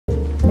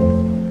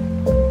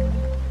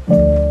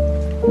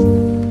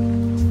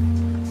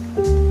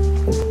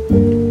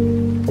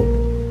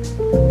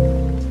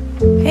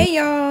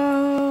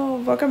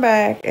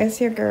Welcome back.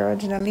 It's your girl,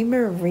 Geroge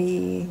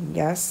Marie.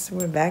 Yes,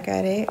 we're back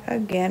at it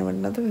again with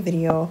another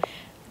video.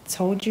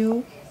 Told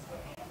you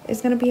it's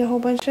going to be a whole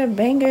bunch of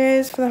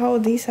bangers for the whole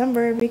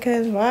December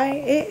because why?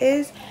 It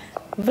is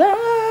Vlogmas.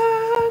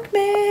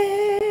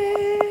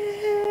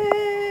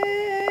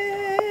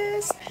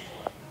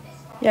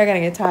 Y'all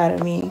going to get tired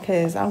of me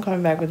because I'm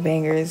coming back with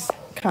bangers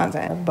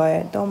content.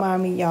 But don't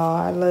mind me, y'all.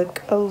 I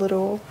look a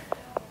little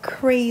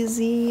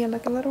crazy and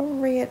like a little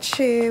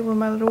ratchet with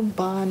my little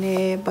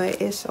bonnet, but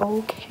it's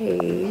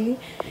okay.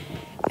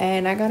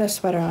 And I got a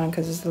sweater on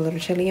because it's a little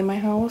chilly in my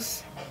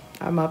house.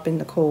 I'm up in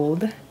the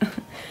cold.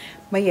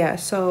 But yeah,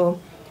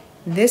 so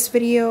this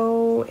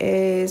video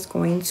is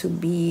going to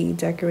be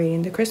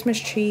decorating the Christmas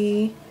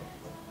tree.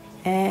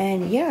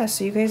 And yeah,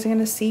 so you guys are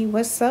gonna see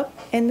what's up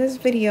in this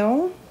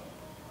video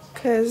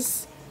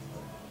because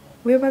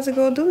we're about to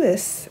go do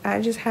this.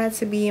 I just had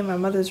to be in my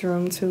mother's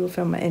room to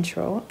film my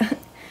intro.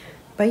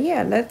 But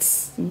yeah,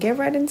 let's get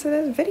right into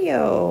this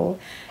video.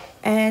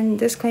 And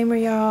disclaimer,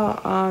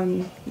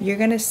 y'all, you're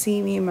gonna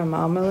see me and my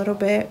mom a little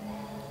bit,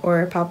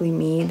 or probably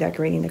me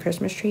decorating the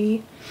Christmas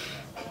tree.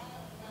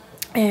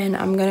 And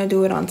I'm gonna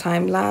do it on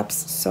time lapse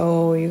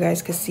so you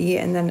guys can see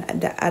it. And then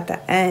at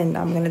the end,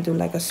 I'm gonna do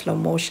like a slow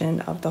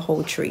motion of the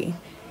whole tree.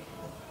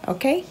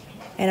 Okay?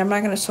 And I'm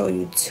not gonna show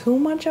you too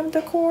much of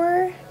the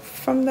decor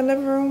from the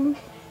living room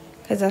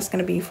because that's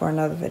gonna be for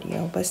another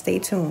video. But stay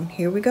tuned.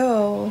 Here we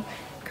go.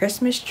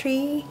 Christmas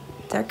tree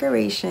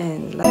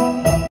decoration.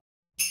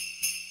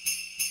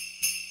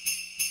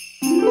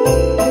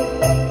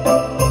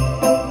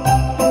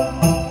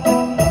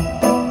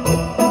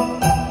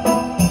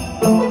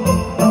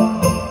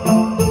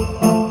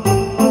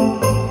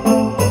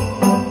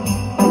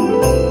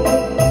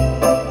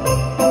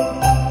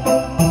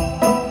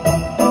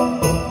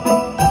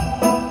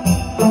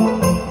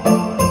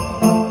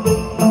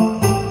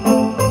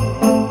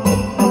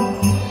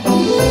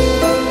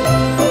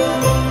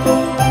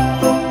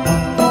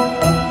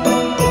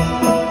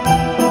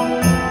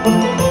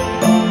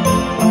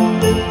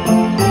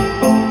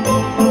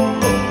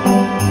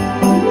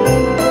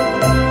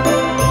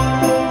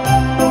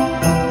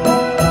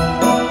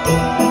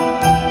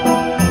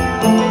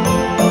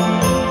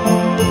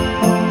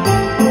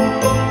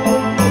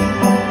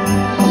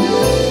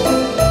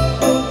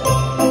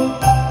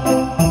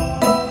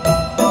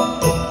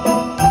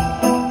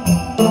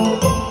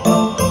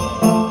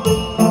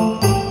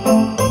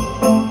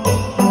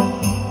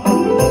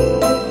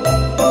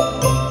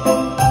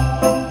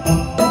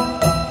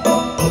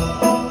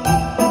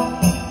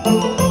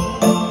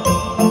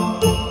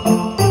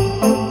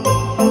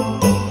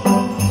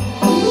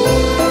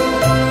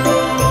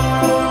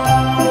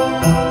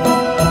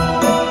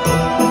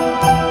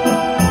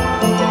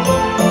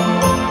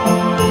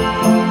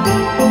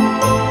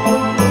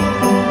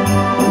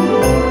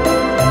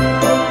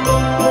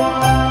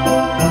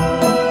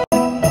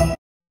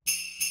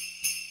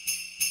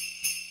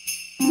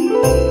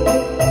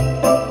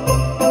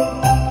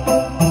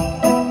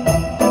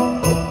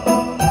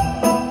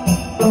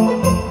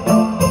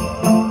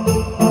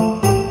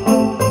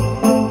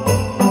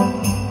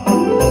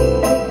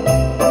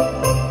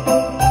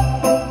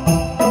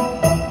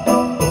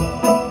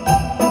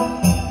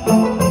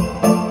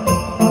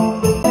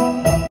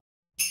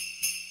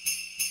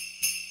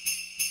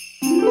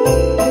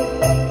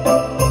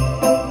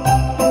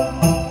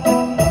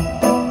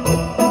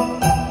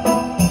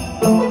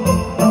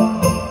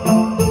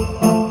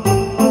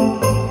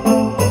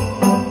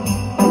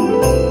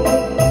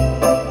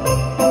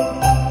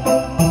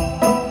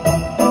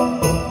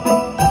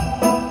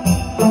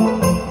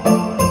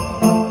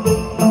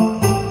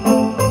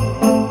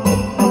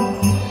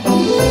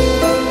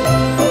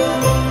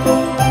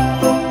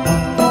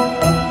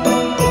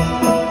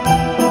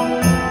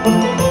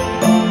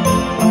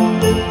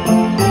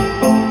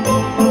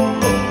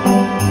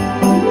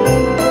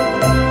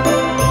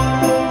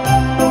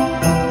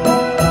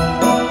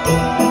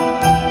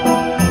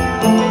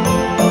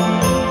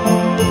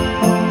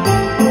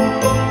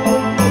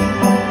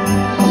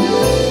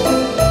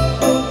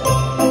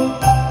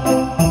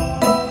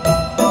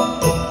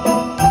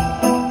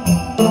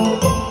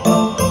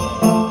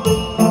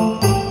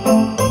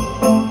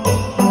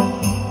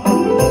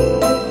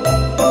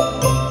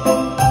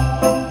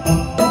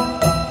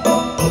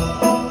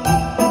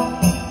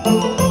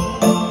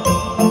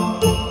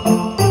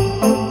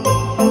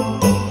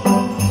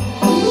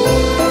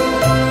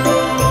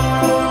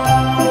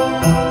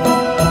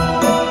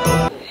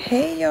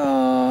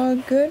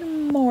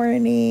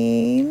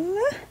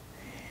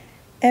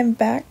 And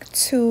back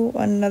to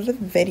another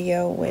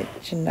video with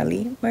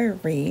Geroge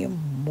Marie.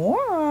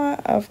 More,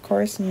 of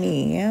course,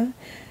 me.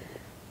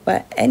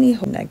 But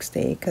anywho, next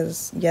day,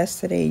 because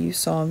yesterday you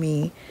saw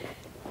me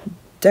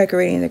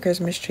decorating the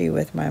Christmas tree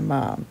with my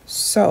mom.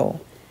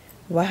 So,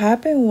 what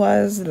happened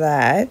was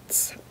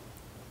that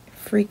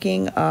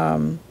freaking,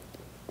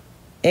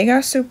 it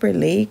got super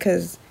late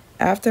because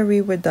after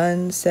we were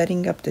done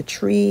setting up the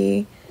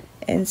tree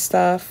and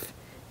stuff,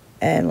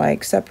 and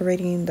like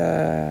separating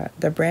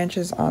the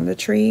branches on the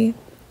tree,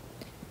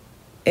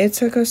 it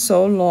took us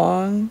so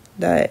long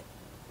that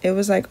it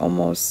was like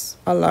almost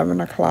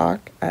 11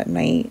 o'clock at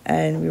night,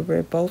 and we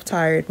were both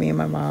tired, me and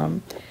my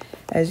mom,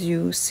 as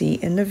you see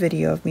in the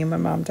video of me and my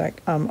mom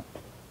like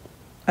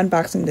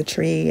unboxing the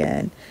tree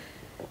and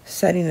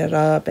setting it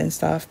up and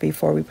stuff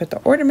before we put the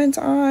ornaments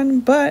on.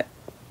 But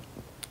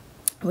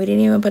we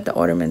didn't even put the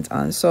ornaments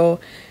on, so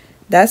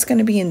that's going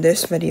to be in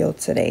this video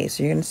today.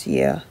 So you're going to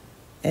see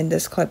in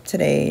this clip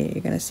today,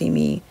 you're going to see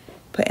me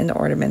putting the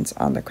ornaments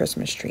on the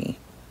Christmas tree.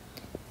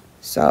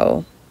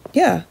 So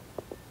yeah,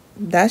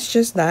 that's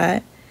just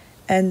that.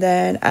 And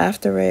then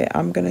after it,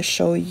 I'm going to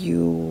show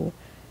you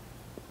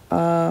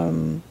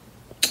whatchamacallit,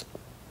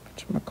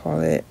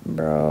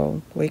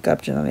 bro, wake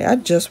up generally. I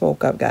just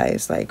woke up,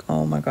 guys. Like,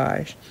 oh my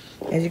gosh,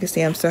 as you can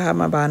see, I'm still have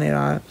my bonnet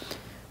on.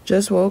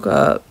 Just woke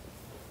up.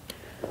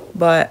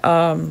 But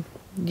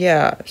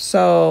yeah,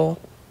 so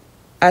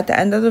at the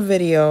end of the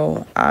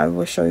video, I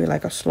will show you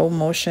like a slow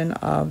motion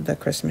of the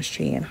Christmas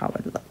tree and how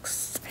it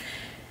looks.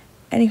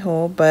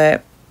 Anywho,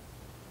 but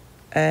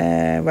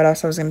what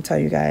else I was gonna tell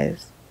you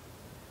guys?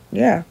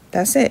 Yeah,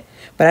 that's it.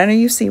 But I know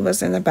you see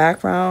what's in the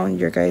background.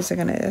 You guys are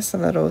gonna, it's a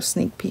little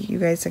sneak peek. You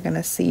guys are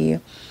gonna see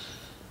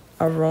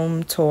a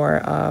room tour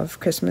of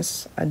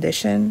Christmas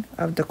edition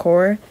of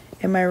decor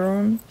in my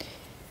room.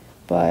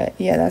 But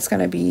yeah, that's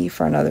gonna be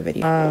for another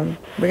video.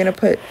 We're gonna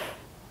put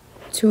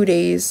 2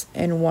 days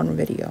in one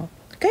video.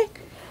 Okay,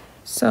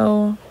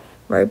 so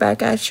right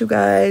back at you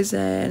guys,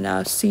 and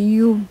I'll see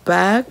you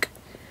back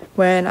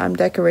when I'm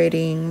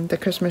decorating the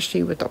Christmas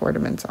tree with the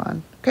ornaments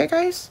on. Okay,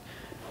 guys,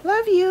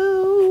 love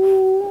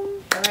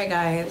you. All right,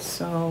 guys,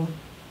 so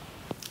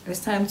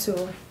it's time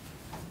to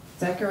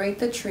decorate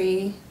the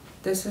tree.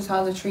 This is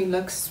how the tree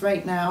looks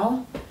right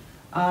now.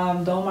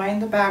 Don't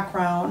mind the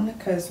background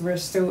because we're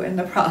still in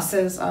the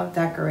process of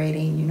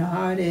decorating. You know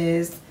how it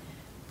is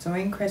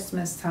during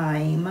Christmas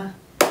time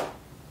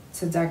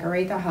to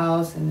decorate the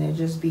house, and there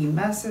just be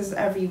messes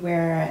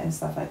everywhere and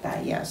stuff like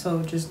that. Yeah,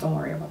 so just don't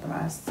worry about the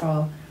mess.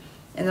 So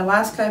in the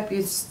last clip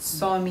you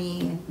saw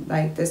me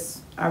like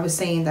this, I was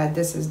saying that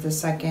this is the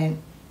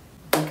second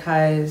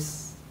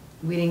because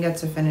we didn't get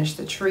to finish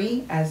the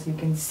tree, as you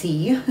can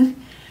see.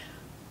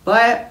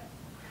 But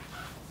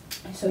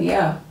so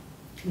yeah,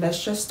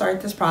 let's just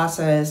start this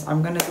process.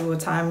 I'm gonna do a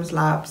time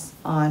lapse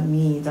on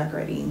me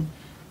decorating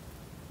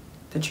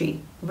the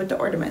tree with the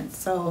ornaments.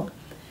 So,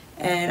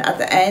 and at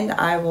the end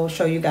I will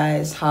show you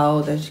guys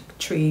how the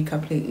tree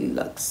completely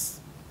looks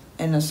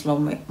in a slow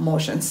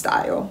motion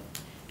style.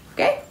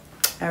 Okay,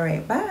 all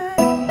right,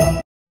 bye.